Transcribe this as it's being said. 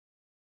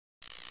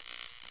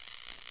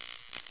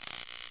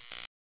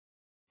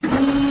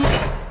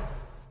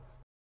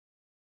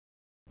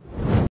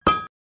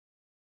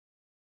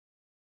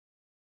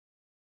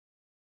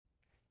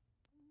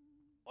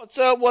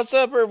What's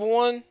up,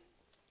 everyone?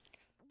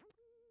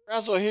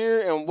 Razzle here,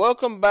 and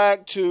welcome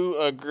back to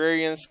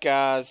Agrarian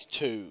Skies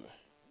 2.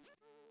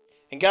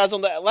 And guys,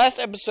 on that last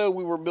episode,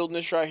 we were building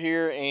this right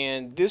here,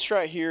 and this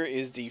right here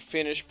is the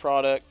finished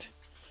product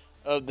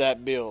of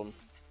that build.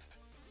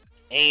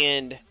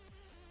 And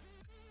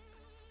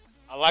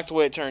I like the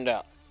way it turned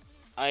out.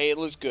 It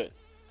looks good.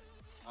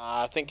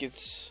 I think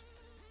it's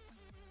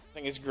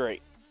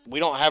great. We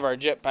don't have our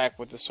jetpack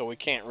with us, so we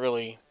can't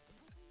really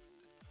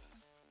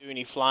do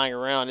any flying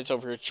around. It's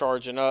over here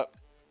charging up.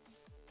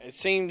 It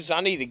seems I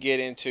need to get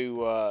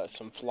into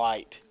some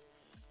flight,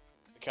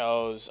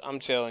 because I'm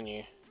telling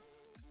you,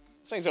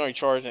 this thing's only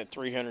charging at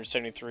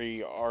 373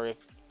 RF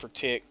per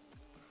tick,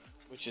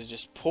 which is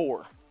just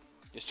poor,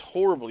 just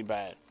horribly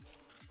bad.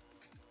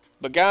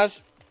 But guys,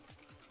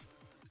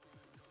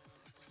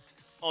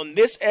 on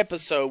this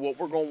episode, what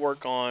we're going to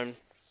work on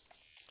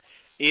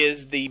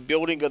is the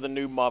building of the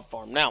new mob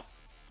farm. Now,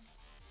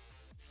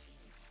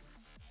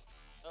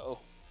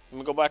 let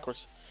me go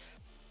backwards.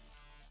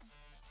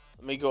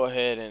 Let me go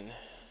ahead and,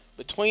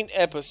 between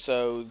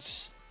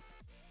episodes,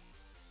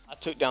 I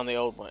took down the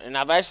old one. And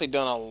I've actually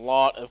done a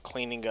lot of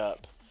cleaning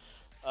up.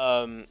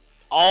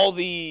 All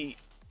the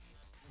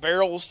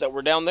barrels that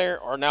were down there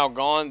are now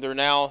gone. They're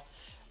now,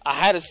 I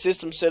had a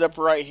system set up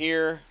right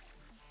here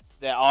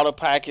that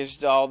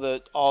auto-packaged all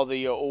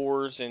the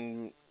ores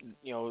and,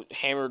 you know,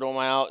 hammered them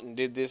out and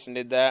did this and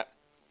did that.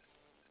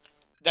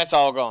 That's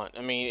all gone.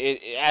 I mean,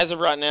 as of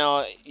right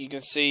now, you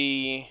can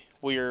see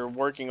we are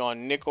working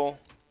on nickel,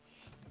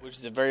 which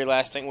is the very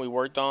last thing we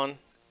worked on.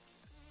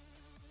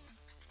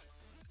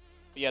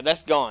 But yeah,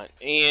 that's gone.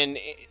 And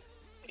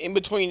in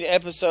between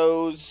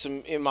episodes,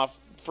 in my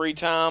free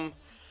time,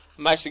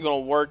 I'm actually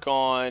going to work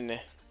on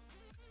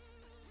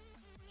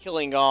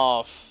killing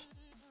off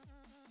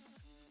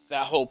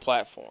that whole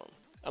platform.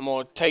 I'm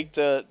going to take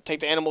the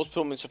animals, put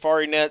them in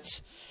safari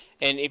nets,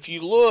 and if you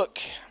look,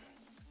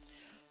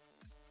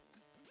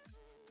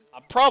 my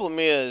problem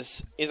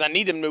is I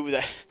need to move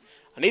that.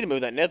 I need to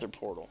move that nether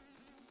portal.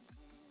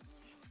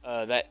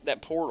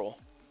 That portal.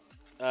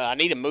 I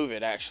need to move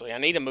it, actually. I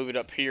need to move it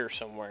up here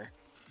somewhere.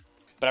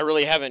 But I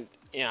really haven't.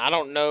 You know, I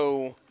don't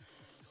know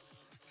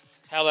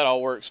how that all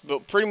works.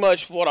 But pretty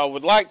much what I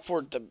would like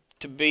for it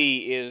to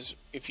be is,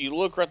 if you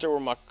look right there where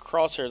my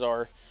crosshairs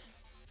are,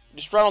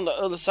 just right on the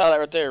other side of that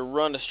right there,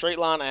 run a straight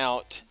line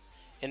out,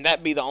 and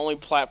that be the only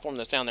platform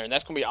that's down there. And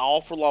that's going to be all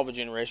for lava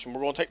generation.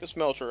 We're going to take the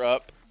smelter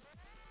up.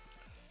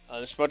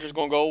 The smelter's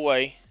going to go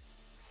away.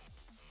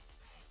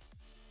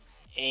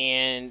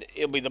 And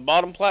it'll be the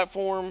bottom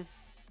platform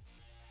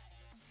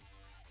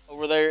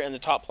over there and the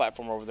top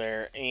platform over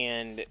there.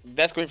 And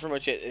that's going to be pretty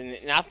much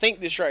it. And I think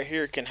this right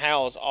here can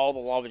house all the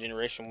lava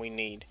generation we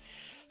need.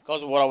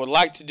 Because what I would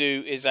like to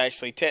do is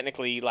actually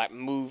technically like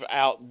move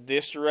out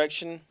this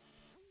direction.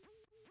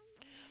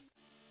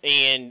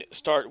 And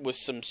start with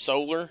some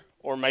solar.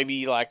 Or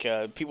maybe like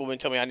people have been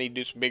telling me I need to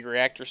do some big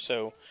reactors.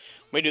 So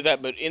we do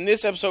that. But in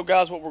this episode,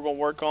 guys, what we're going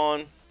to work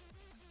on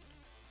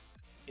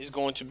is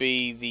going to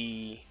be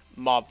the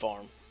mob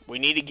farm. We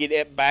need to get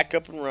it back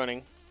up and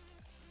running.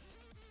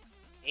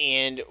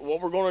 And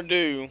what we're going to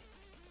do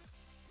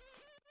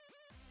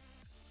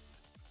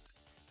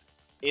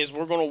is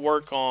we're going to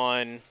work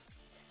on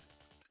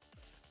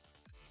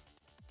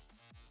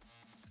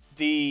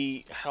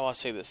the, how do I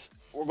say this?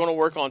 We're going to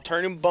work on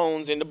turning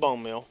bones into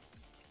bone meal.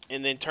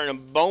 And then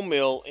turning bone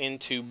meal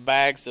into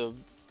bags of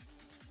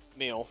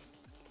meal.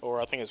 Or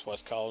I think it's what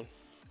it's called.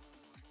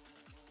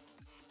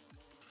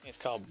 It's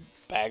called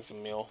bags of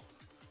meal.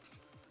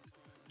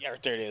 Yeah,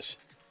 right there it is.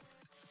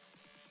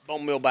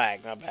 Bone meal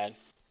bag, not bad.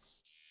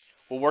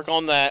 We'll work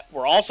on that.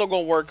 We're also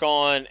going to work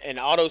on an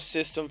auto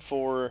system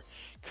for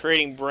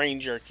creating brain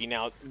jerky.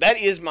 Now, that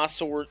is my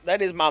source.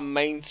 That is my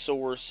main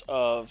source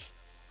of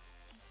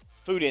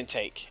food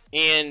intake.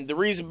 And the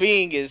reason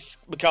being is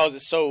because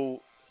it's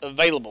so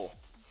available.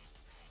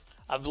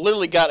 I've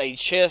literally got a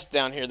chest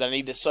down here that I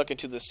need to suck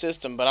into the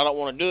system, but I don't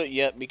want to do it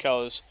yet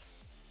because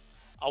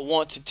I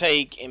want to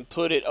take and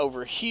put it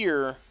over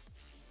here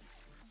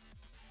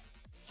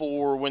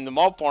for when the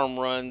mob farm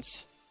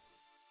runs.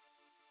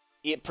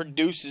 It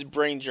produces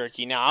brain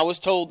jerky. Now, I was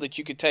told that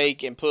you could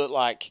take and put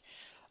like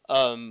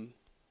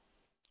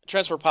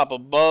transfer pipe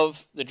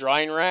above the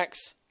drying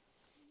racks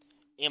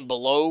and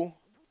below,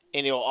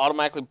 and it'll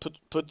automatically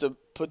put the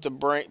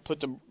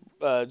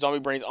zombie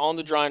brains on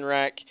the drying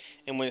rack,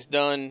 and when it's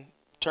done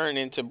turn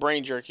into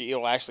brain jerky,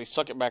 it'll actually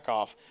suck it back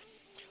off.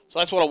 So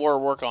that's what I want to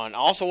work on. I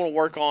also want to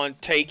work on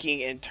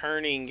taking and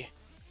turning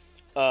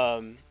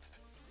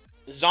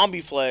zombie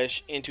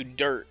flesh into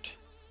dirt.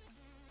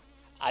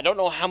 I don't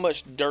know how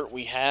much dirt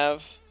we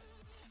have,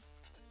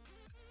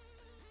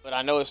 but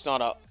I know it's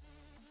not a...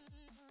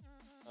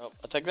 Oh,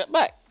 I'll take that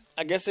back.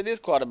 I guess it is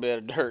quite a bit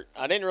of dirt.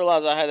 I didn't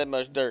realize I had that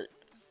much dirt.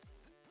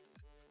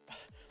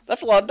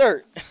 That's a lot of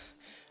dirt.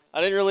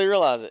 I didn't really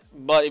realize it.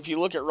 But if you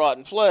look at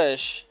rotten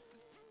flesh,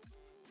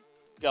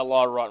 got a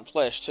lot of rotten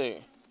flesh too.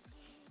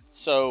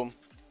 So,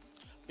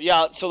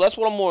 yeah, so that's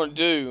what I'm going to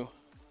do.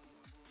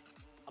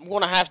 I'm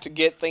going to have to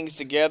get things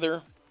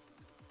together.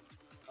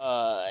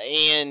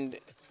 and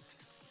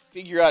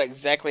figure out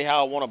exactly how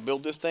I want to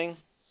build this thing.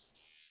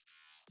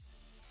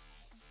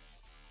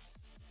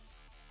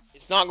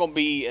 It's not going to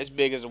be as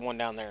big as the one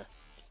down there.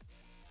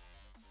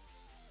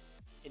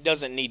 It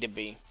doesn't need to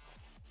be.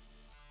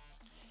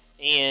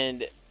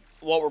 And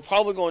what we're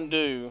probably going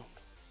to do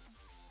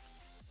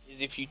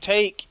is, if you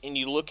take and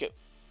you look at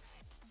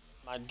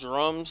my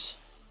drums,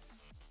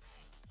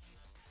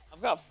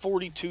 I've got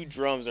 42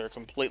 drums that are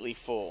completely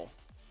full.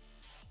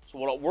 So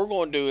what we're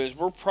going to do is,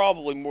 we're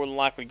probably more than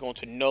likely going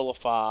to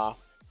nullify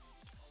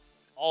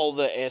all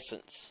the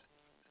essence,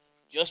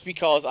 just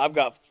because I've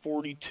got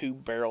 42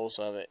 barrels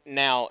of it.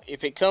 Now,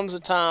 if it comes a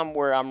time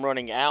where I'm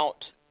running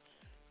out,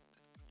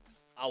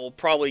 I will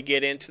probably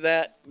get into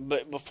that.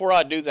 But before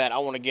I do that, I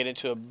want to get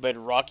into a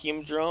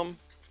bedrockium drum,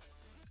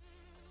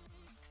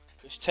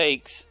 which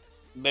takes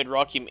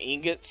bedrockium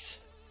ingots,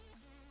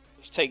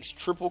 which takes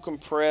triple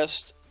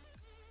compressed,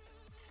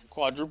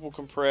 quadruple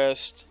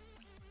compressed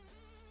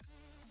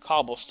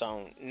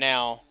cobblestone.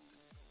 Now,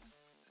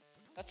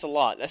 that's a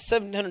lot. That's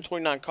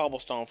 729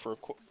 cobblestone for a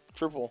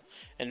triple,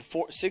 and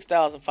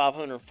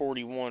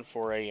 6,541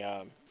 for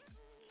a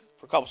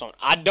for cobblestone.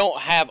 I don't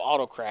have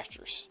auto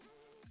crafters.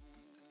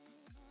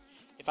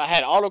 If I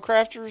had auto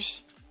crafters,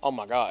 oh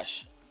my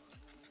gosh.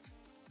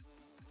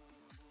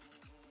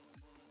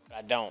 But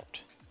I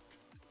don't.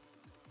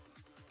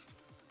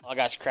 All I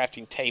got is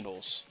crafting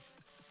tables.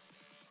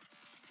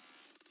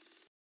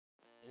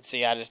 And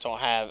see, I don't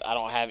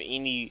have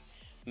any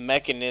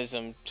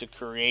mechanism to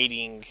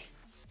creating.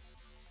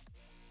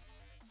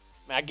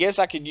 I guess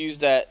I could use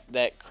that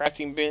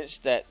crafting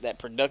bench, that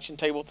production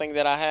table thing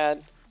that I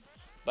had,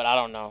 but I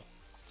don't know.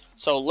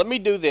 So let me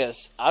do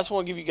this. I just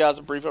want to give you guys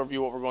a brief overview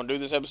of what we're going to do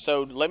this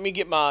episode. Let me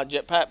get my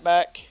jetpack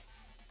back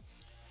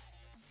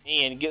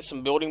and get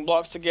some building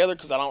blocks together,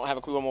 because I don't have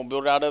a clue what I'm going to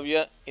build it out of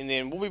yet. And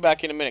then we'll be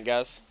back in a minute,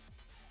 guys.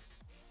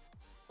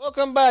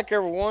 Welcome back,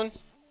 everyone.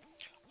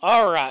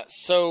 Alright,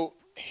 so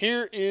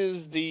here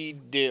is the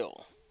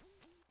deal.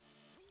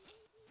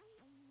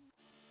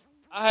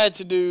 I had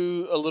to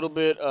do a little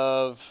bit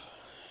of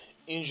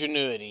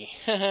ingenuity.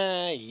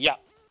 Yeah.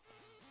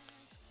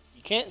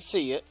 You can't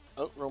see it.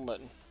 Oh, wrong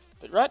button.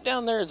 But right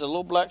down there is a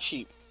little black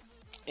sheep.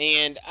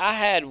 And I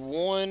had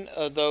one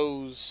of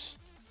those.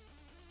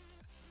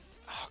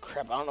 Oh,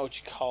 crap. I don't know what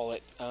you call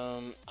it.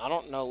 I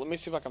don't know. Let me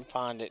see if I can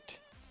find it.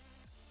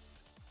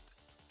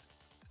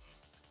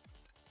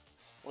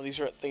 One of these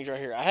things right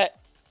here. I had.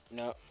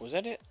 No. Was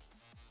that it?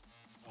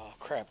 Oh,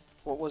 crap.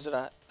 What was it?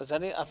 Was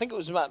that it? I think it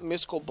was about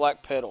mystical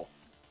black petal.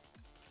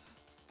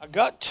 I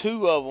got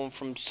 2 of them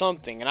from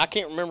something, and I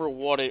can't remember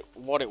what it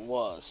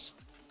was.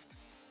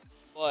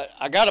 But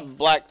I got a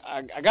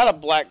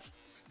black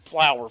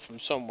flower from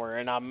somewhere,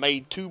 and I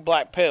made 2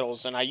 black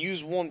petals, and I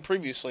used one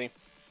previously.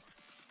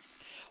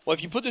 Well,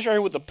 if you put this right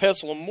here with a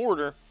pestle and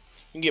mortar,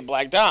 you can get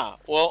black dye.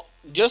 Well,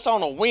 just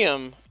on a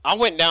whim, I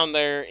went down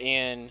there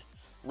and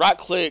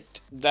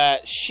right-clicked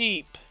that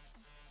sheep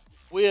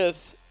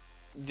with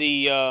the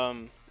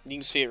you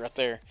can see it right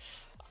there.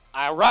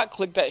 I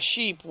right-clicked that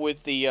sheep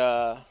with the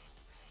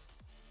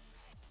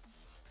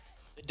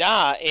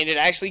dye, and it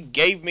actually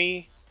gave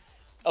me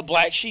a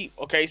black sheep.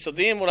 Okay, so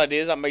then what I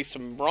did is I made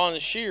some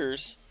bronze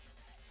shears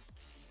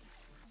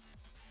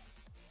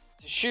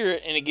to shear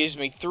it, and it gives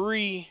me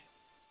 3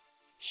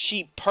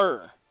 sheep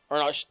per, or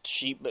not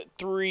sheep, but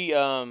 3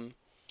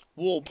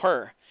 wool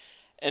per.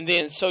 And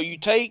then so you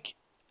take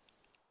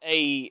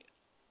a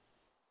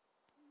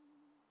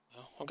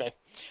okay,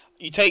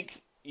 you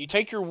take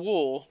your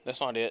wool.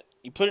 That's not it.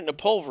 You put it in a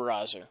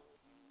pulverizer,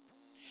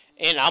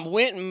 and I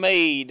went and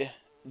made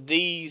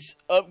these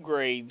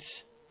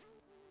upgrades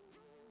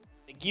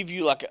that give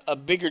you like a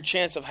bigger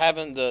chance of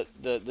having the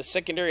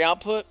secondary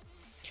output,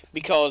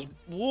 because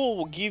wool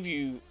will give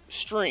you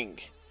string,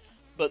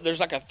 but there's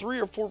like a 3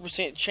 or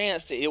 4%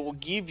 chance that it will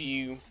give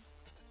you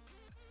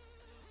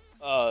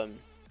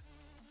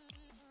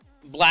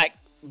black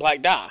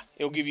dye.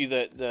 It will give you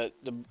the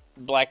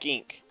black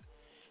ink.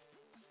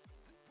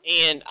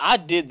 And I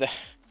did that.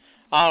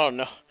 I don't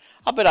know.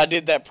 I bet I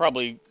did that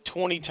probably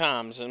 20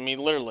 times. I mean,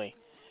 literally.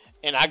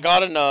 And I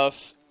got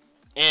enough,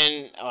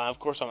 and of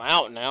course I'm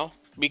out now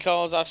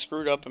because I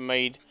screwed up and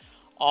made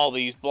all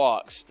these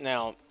blocks.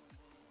 Now,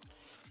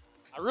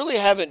 I really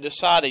haven't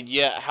decided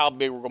yet how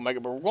big we're going to make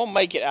it, but we're going to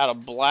make it out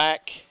of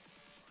black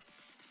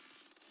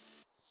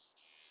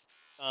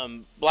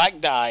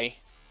dye.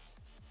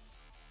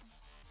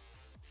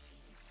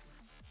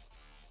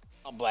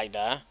 Not black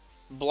dye.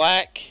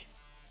 Black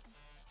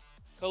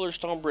color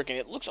stone brick, and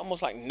it looks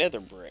almost like nether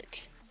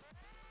brick.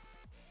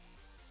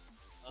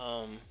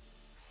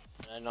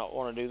 I don't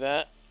want to do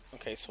that.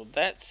 Okay, so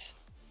that's...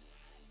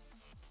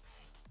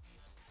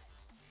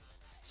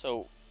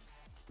 So...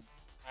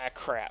 Ah,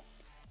 crap.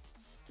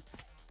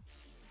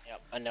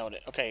 Yep, I nailed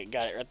it. Okay,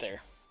 got it right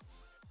there.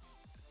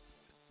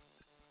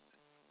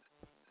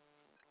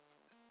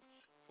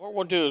 What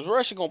we'll do is we're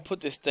actually going to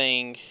put this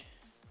thing...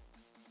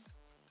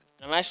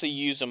 I'm actually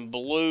using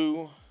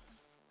blue...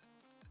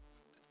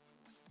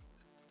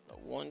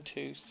 1,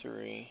 2,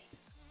 3...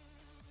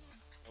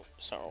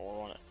 That's not what we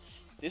want.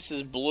 This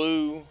is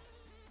blue.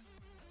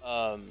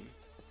 Yeah,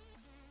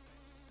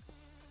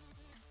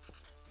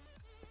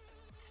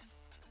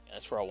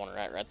 that's where I want it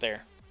at, right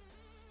there.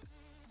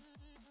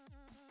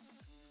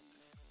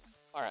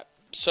 Alright,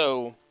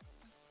 so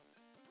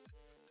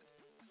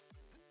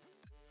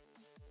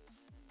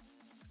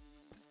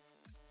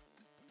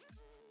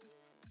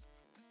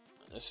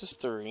this is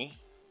 3.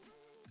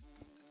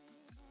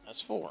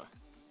 That's 4.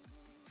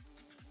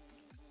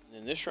 And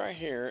then this right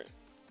here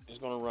is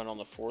going to run on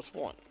the 4th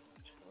one.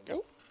 There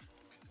we go.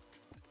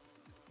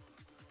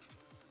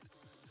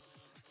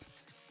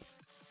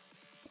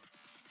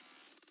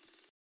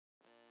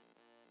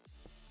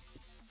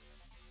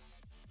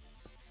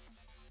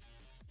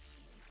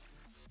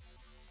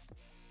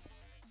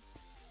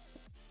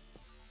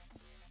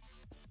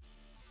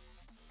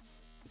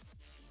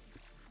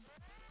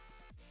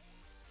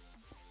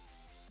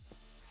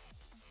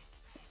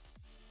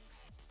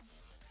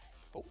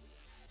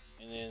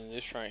 And then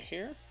this right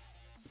here.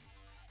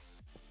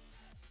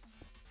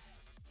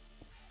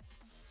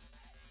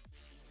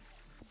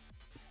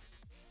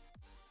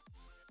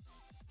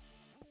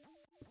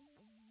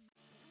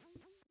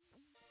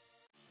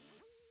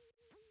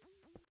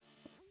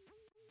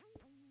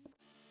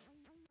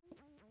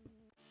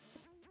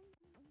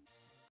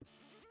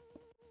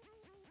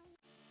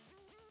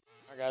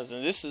 Alright guys,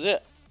 and this is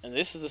it. And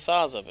this is the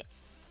size of it.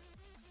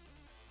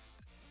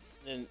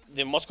 And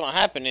then what's going to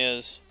happen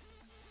is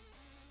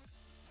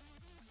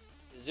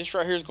this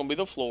right here is going to be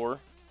the floor,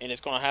 and it's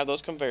going to have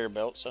those conveyor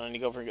belts. So I need to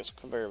go over and get some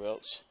conveyor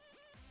belts.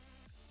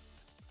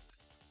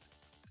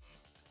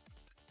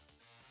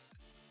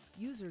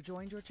 User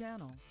joined your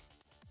channel.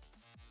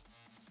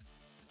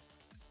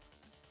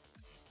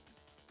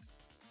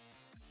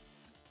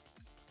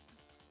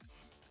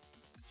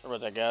 Sorry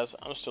about that, guys.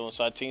 I'm still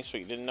inside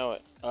TeamSpeak. Didn't know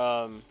it.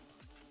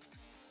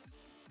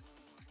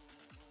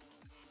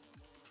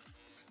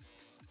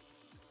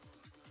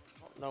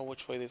 Know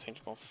which way these things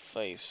are going to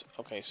face.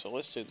 Okay, so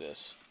let's do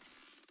this.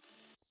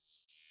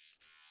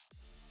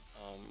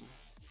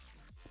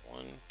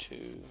 1, 2,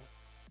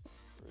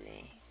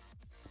 3.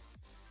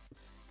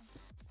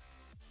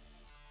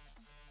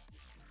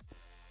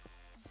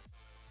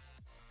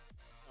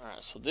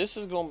 Alright, so this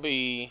is going to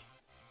be...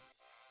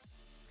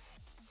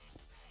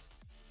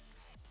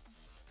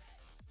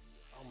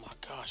 Oh my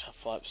gosh, I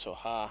fly up so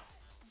high.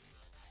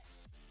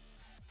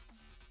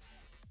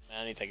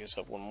 Man, I need to take this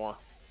up one more.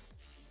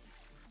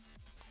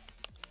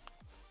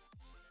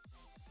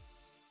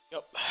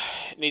 Yep,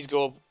 it needs to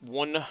go up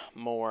one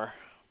more.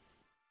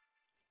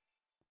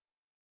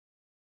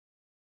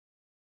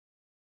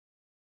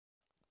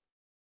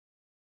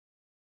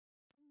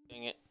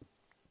 Dang it.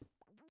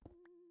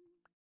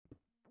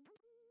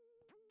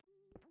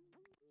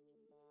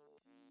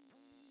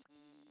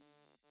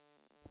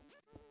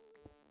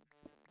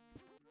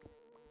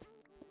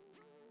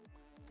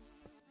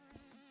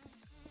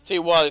 Tell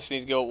you why this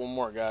needs to go up one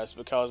more, guys,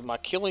 because my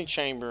killing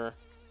chamber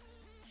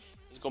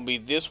is going to be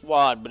this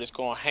wide, but it's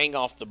going to hang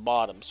off the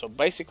bottom. So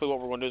basically what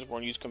we're going to do is we're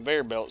going to use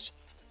conveyor belts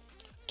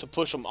to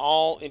push them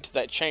all into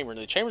that chamber.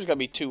 The chamber's got to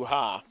be too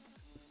high.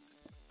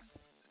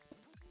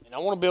 And I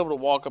want to be able to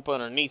walk up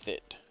underneath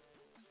it.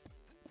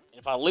 And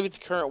if I leave it the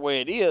current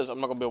way it is, I'm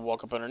not going to be able to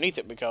walk up underneath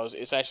it because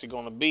it's actually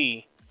going to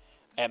be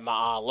at my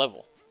eye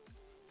level.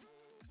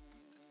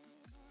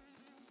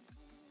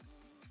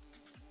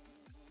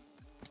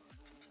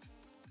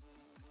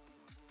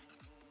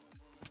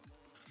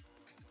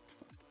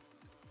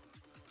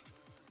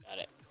 Got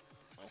it.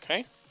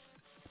 Okay.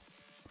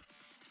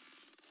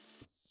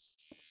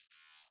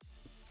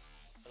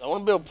 I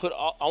want to be able to put.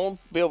 I want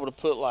to be able to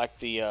put like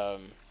the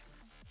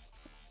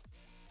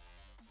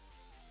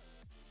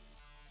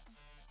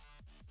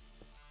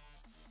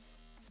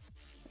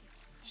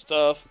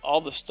stuff,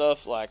 all the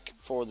stuff like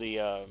for the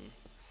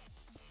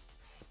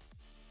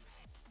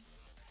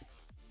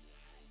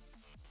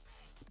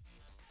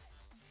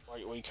what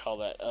do you call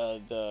that?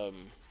 The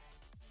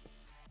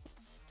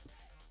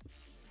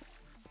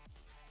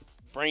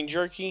brain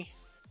jerky.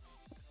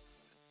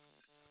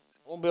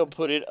 I won't be able to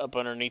put it up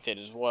underneath it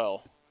as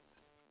well.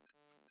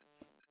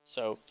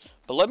 So,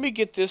 but let me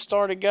get this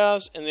started,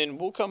 guys, and then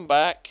we'll come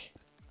back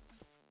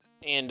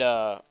and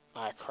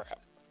crap,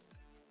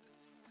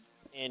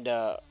 and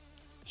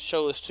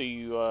show this to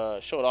you,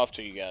 show it off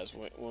to you guys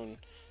when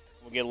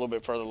we get a little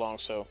bit further along.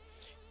 So,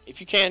 if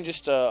you can,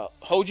 just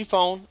hold your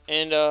phone,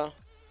 and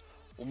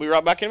we'll be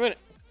right back in a minute.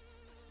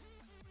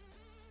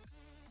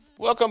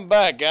 Welcome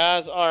back,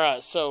 guys. All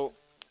right, so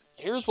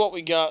here's what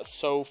we got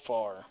so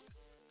far.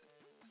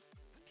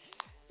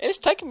 It's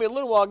taken me a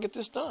little while to get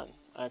this done,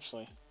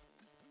 actually.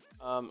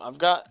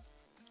 I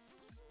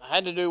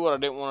had to do what I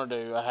didn't want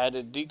to do. I had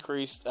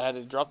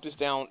to drop this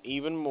down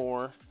even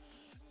more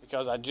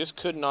because I just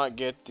could not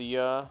get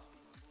the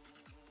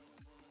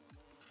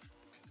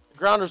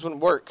grounders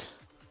wouldn't work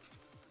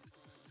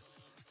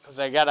because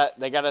they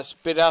gotta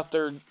spit out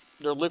their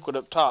liquid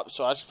up top.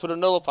 So I just put a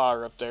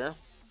nullifier up there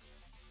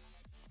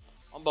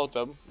on both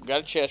of them.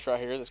 Got a chest right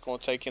here that's going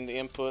to take in the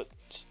inputs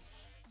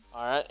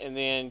Alright, and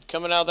then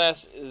coming out of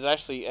that is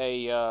actually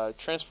a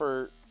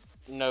transfer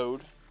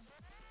node,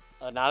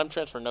 an item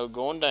transfer node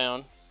going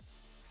down.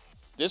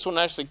 This one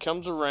actually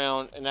comes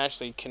around and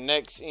actually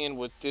connects in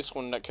with this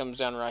one that comes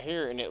down right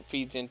here, and it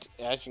feeds into,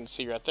 as you can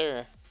see right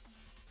there,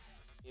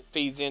 it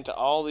feeds into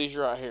all these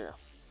right here.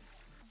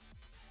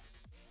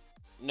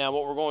 Now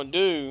what we're going to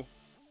do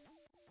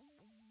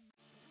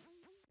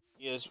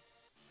is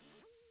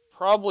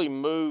probably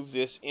move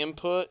this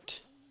input.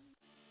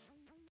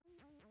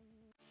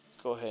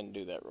 Let's go ahead and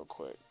do that real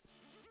quick.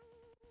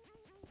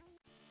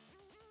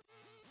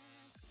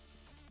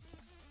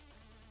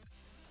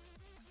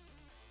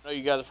 I know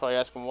you guys are probably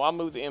asking, why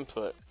move the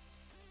input?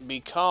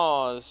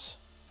 Because,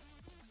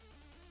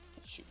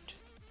 shoot.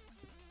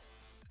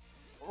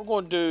 What we're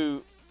going to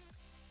do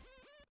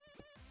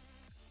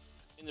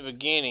in the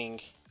beginning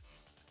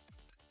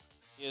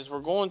is we're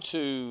going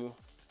to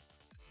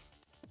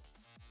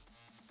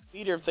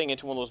feed everything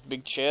into one of those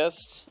big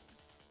chests.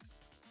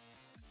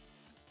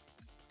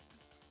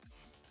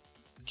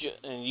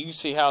 And you can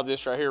see how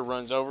this right here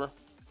runs over.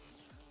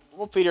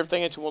 We'll feed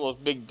everything into one of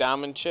those big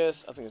diamond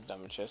chests. I think it's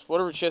diamond chest.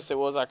 Whatever chest it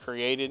was I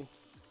created.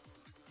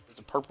 It's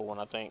a purple one,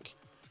 I think.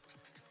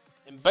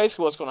 And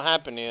basically what's going to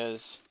happen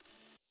is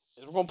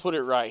we're going to put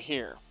it right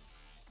here.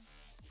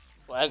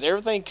 Well, as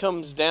everything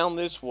comes down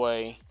this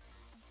way,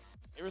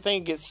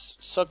 everything gets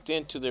sucked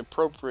into the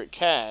appropriate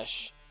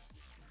cache.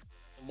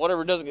 And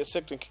whatever doesn't get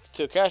sucked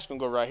into a cache is going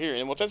to go right here.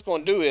 And what that's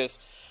going to do is,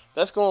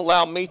 that's going to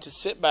allow me to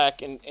sit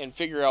back and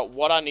figure out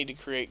what I need to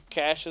create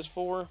caches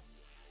for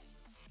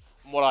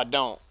and what I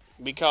don't.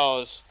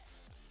 Because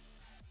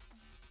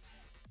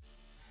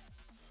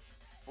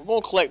we're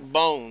going to collect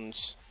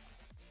bones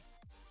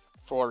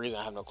for a reason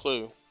I have no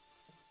clue.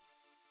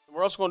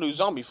 We're also going to do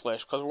zombie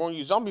flesh, because we're going to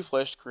use zombie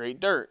flesh to create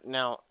dirt.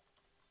 Now,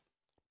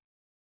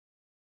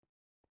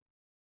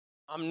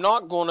 I'm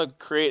not going to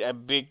create a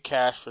big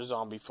cache for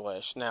zombie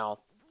flesh. Now,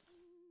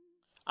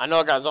 I know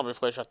I got zombie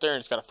flesh right there, and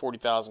it's got a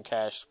 40,000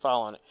 cache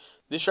file on it.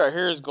 This right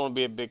here is going to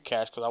be a big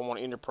cache, because I want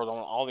ender pearls. I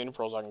want all the ender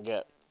pearls I can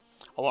get.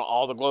 I want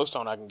all the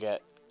glowstone I can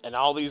get. And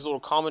all these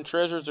little common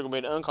treasures are going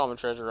to be an uncommon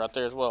treasure right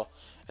there as well.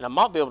 And I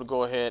might be able to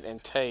go ahead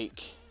and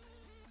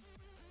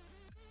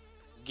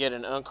get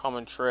an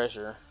uncommon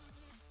treasure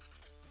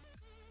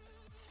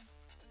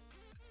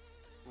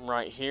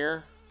right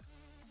here.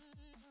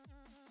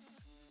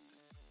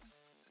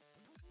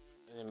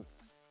 And then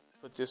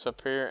put this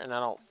up here, and I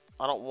don't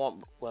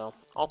want, well,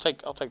 I'll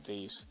take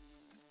these.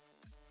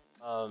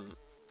 I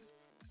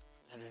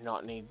do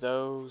not need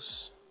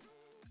those.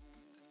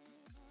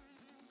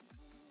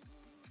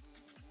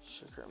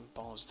 Sugar and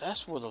bones.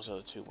 That's where those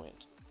other two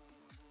went.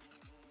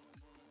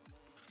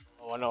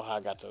 Oh, I know how I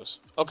got those.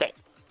 Okay.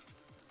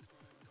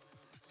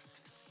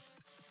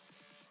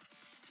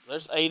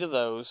 There's 8 of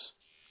those.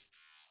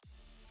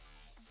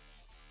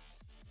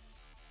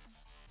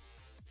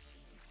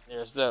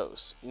 There's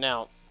those.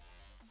 Now,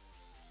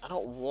 I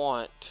don't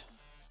want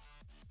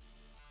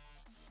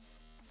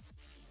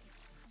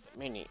that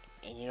many.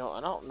 And you know, I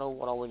don't know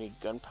what all we need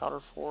gunpowder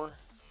for.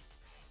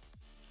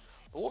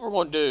 But what we're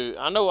going to do,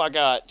 I know I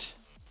got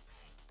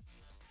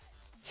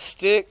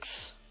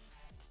sticks,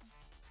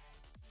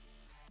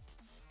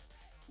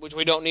 which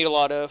we don't need a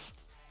lot of.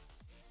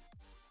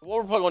 What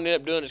we're probably going to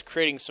end up doing is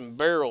creating some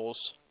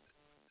barrels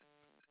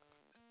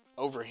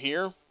over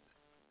here.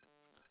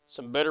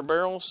 Some better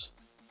barrels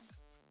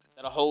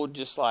that'll hold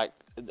just like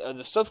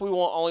the stuff we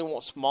only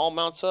want small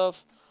amounts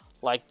of,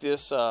 like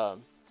this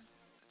rotten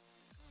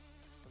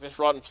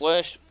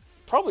flesh.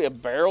 Probably a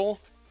barrel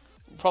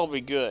would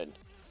probably be good.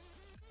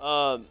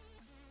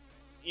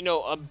 You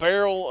know, a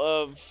barrel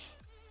of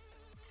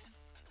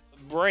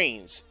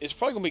brains is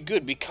probably gonna be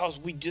good, because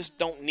we just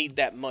don't need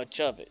that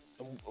much of it.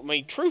 I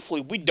mean,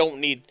 truthfully, we don't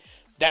need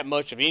that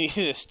much of any of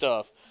this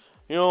stuff.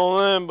 You know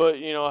what I mean? But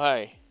you know,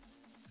 hey,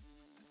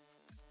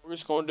 we're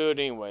just gonna do it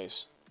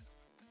anyways.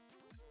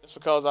 Just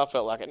because I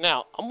felt like it.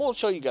 Now, I'm gonna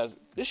show you guys.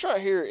 This right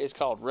here is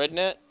called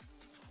rednet.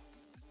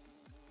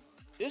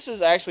 This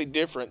is actually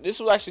different. This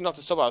was actually not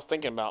the stuff I was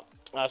thinking about.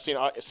 I've seen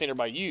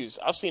everybody use.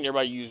 I've seen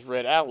everybody use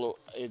red alloy.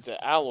 It's an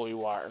alloy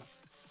wire,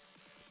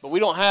 but we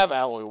don't have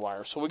alloy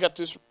wire, so we got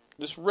this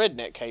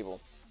rednet cable.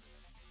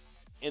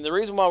 And the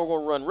reason why we're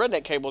going to run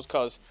rednet cable is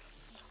because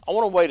I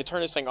want a way to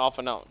turn this thing off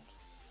and on.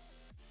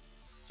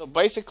 So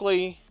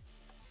basically,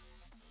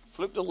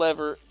 flip the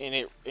lever and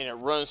it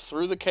runs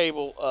through the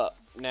cable up.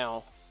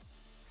 Now,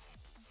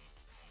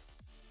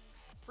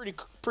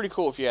 pretty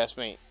cool if you ask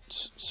me.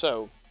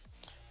 So,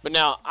 but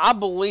now I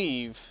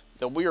believe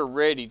that we are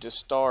ready to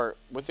start,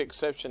 with the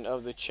exception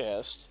of the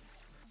chest.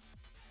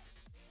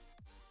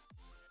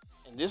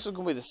 And this is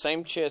going to be the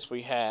same chest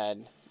we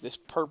had, this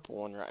purple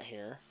one right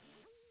here,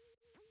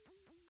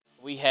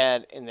 we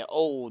had in the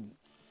old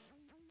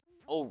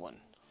one.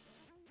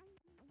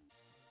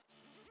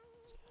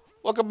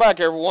 Welcome back,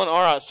 everyone.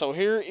 Alright, so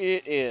here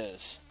it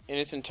is in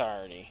its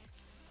entirety.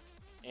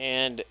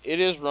 And it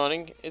is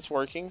running. It's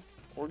working.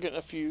 We're getting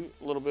a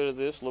little bit of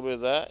this, a little bit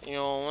of that, you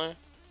know what I mean?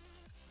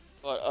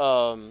 But,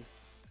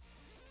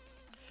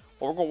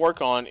 what we're going to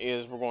work on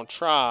is we're going to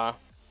try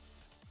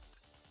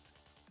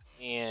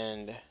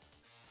and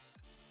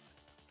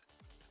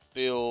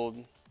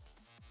build,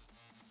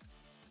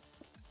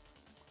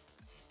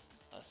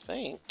 I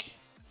think,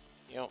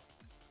 yep.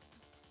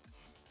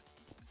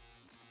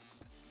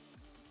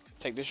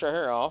 Take this right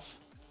here off.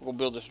 We'll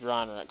build this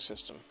drying rack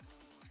system.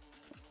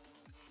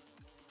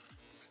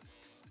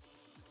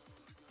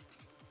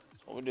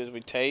 What we do is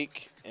we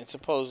take, and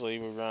supposedly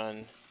we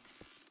run.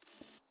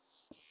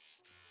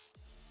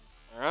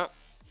 Alright.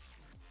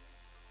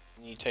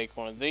 And you take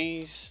one of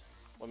these.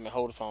 Wait a minute,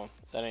 hold the phone.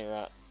 That ain't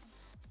right.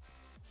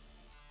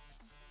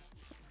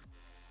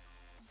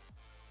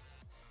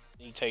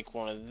 You take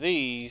one of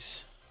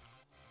these.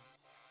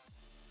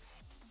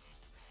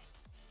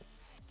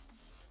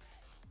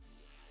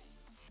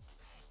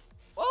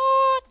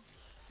 What?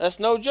 That's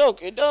no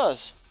joke. It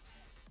does.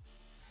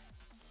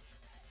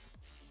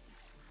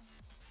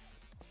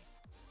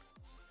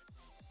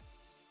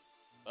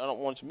 I don't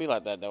want it to be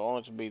like that, though. I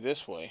want it to be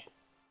this way.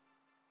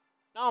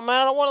 No,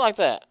 man, I don't want it like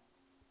that.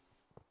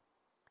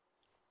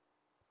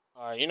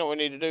 Alright, you know what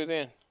we need to do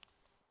then?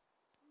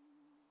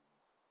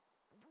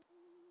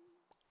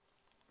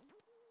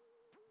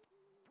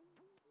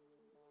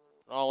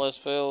 When all this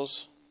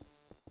fails,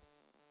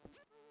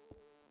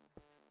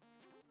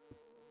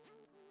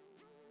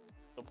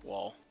 the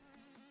wall.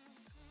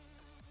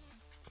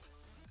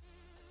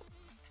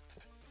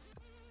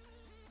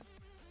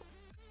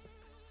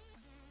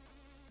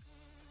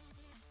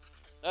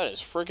 That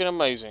is freaking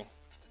amazing.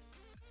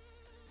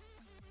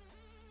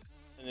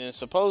 And then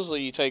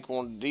supposedly you take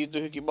one of these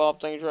doohickey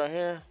bob things right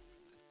here.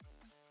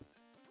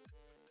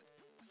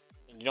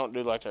 And you don't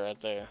do like that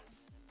right there.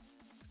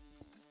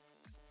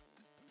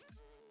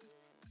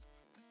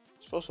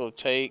 You're supposed to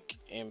take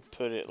and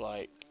put it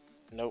like,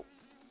 nope.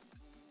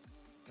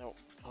 Nope,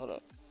 hold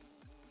up.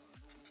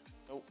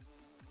 Nope.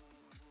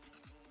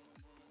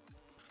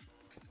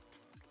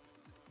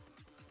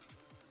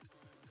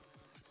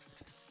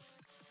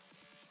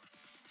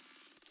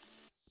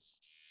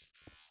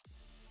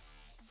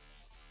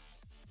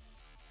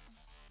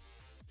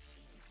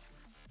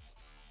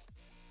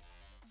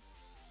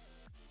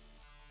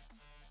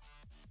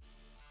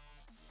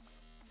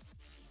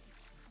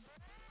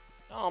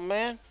 Oh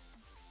man.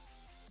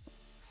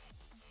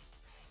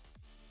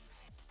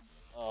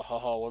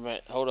 Oh, wait a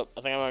minute. Hold up.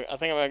 I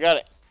think I got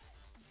it.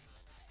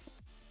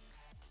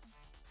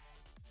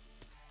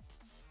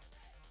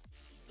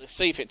 Let's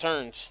see if it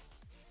turns.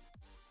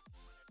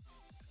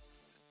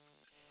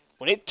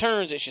 When it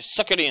turns, it should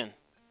suck it in.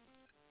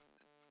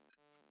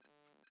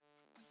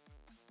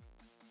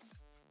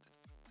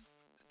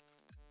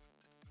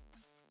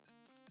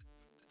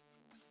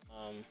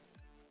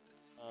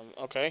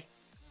 Okay.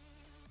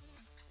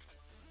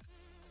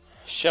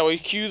 Shall we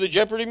cue the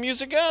Jeopardy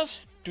music, guys?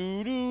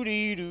 Doo doo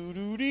dee doo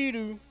doo dee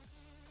doo.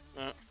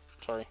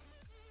 Sorry.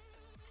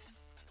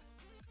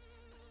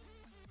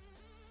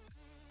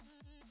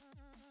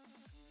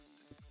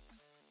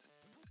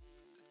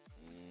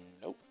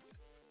 Nope.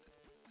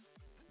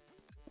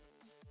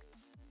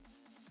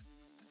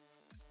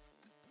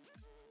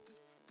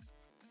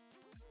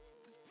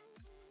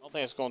 I don't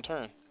think it's gonna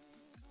turn.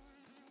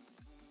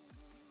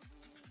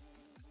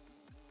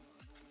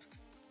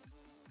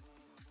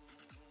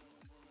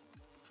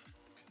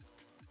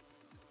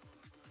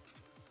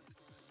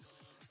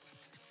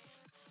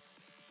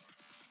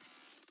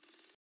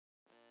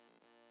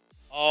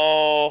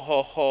 Oh,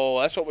 ho,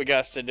 ho. That's what we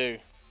got to do.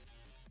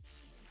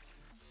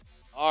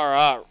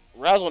 Alright.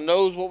 Razzle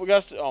knows what we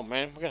got to do. Oh,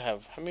 man. We got to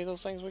have... How many of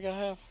those things we got to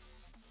have?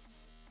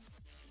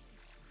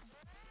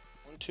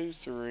 1, 2,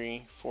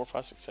 3, 4,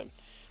 5, 6, 7.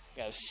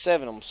 We got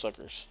 7 of them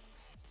suckers.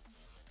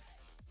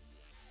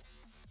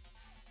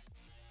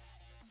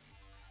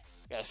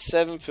 We got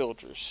 7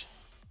 filters.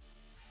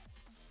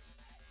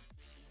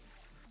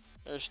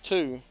 There's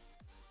 2.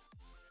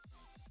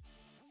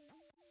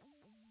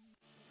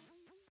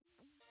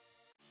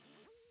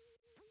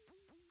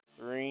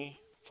 3,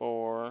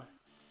 4.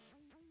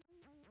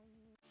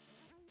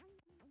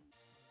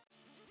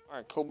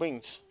 Alright, cool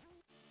beans.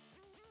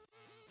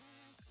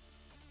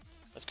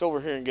 Let's go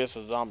over here and get us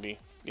a zombie.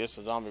 Get us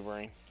a zombie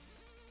brain.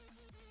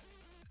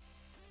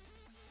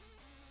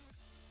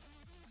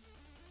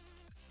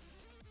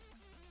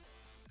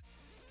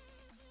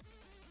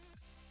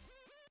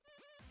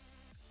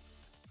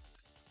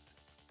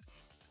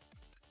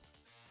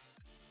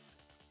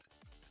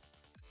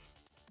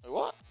 Wait,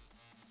 what?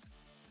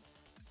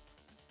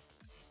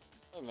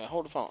 Wait a minute,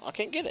 hold the phone. I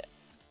can't get it.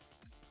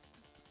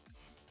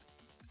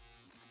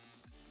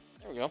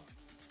 There we go.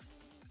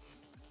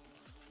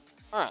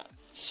 Alright,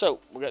 so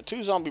we got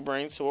 2 zombie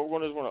brains. So what we're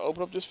going to do is we're going to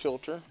open up this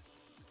filter.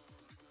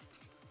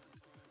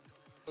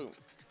 Boom.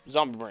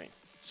 Zombie brain.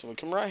 So we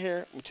come right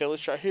here. We tell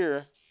this right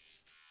here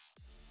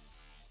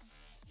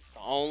to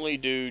only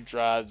do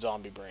dried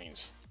zombie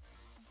brains.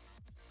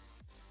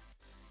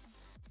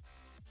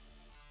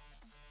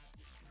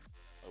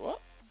 What?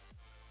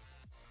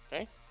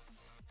 Okay.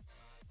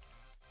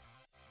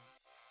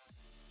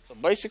 So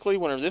basically,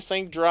 whenever this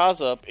thing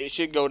dries up, it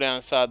should go down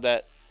inside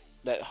that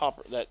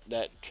hopper,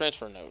 that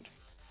transfer node.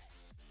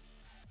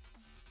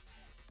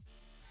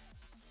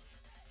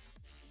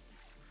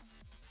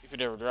 If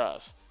it ever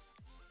dries.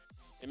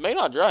 It may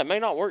not dry. It may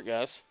not work,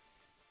 guys.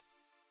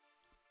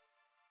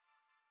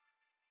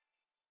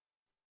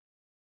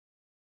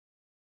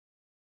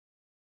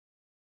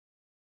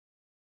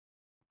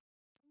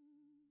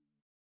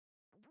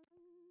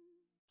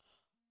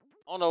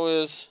 All I know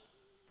is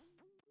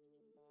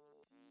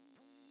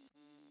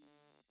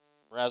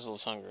Razzle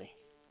is hungry.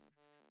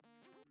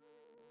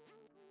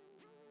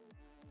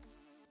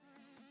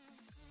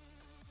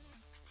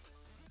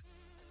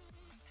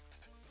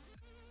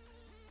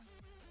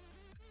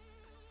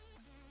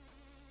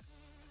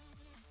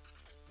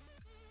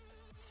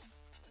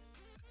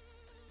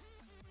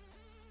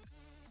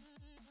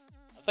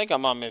 I think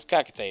I'm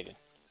miscalculated.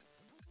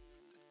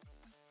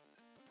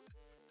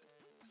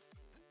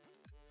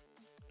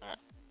 Alright.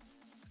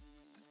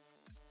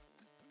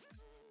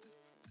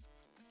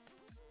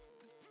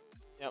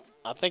 Yep,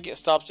 I think it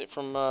stops it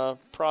from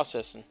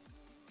processing.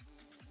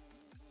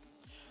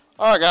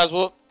 Alright, guys,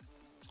 well,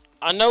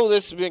 I know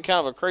this has been kind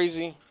of a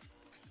crazy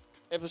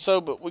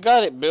episode, but we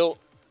got it built.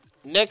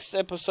 Next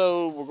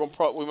episode,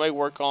 we may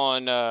work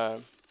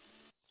on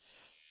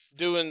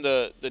doing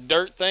the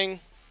dirt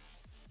thing.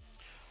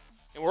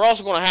 And we're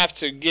also going to have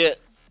to get,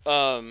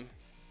 I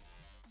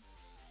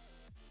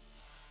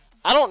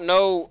don't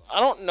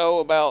know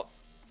about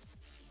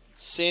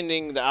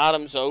sending the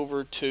items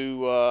over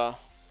to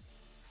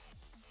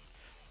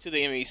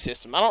the ME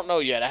system. I don't know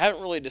yet. I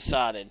haven't really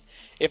decided.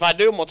 If I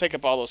do, I'm going to take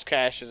up all those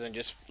caches and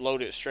just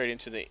load it straight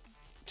into the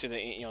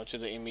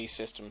ME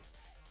system.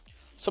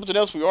 Something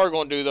else we are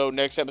going to do, though,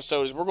 next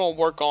episode is we're going to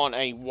work on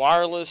a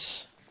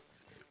wireless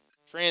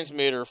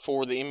transmitter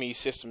for the ME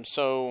system,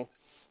 so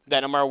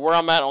that no matter where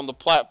I'm at on the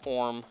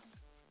platform,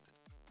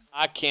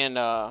 I can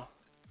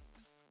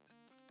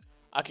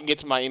get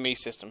to my ME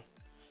system.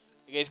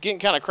 It's getting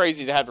kind of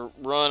crazy to have to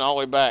run all the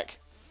way back.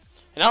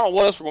 And I don't know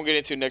what else we're going to get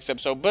into next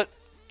episode. But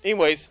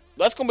anyways,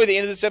 that's going to be the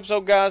end of this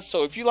episode, guys.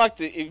 So if you like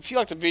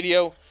the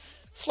video,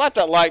 slap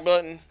that like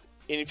button.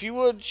 And if you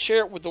would,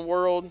 share it with the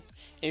world.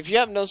 And if you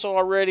haven't done so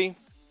already,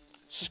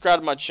 subscribe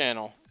to my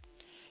channel.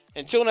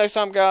 Until next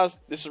time, guys,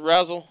 this is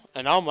Razzle,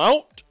 and I'm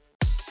out.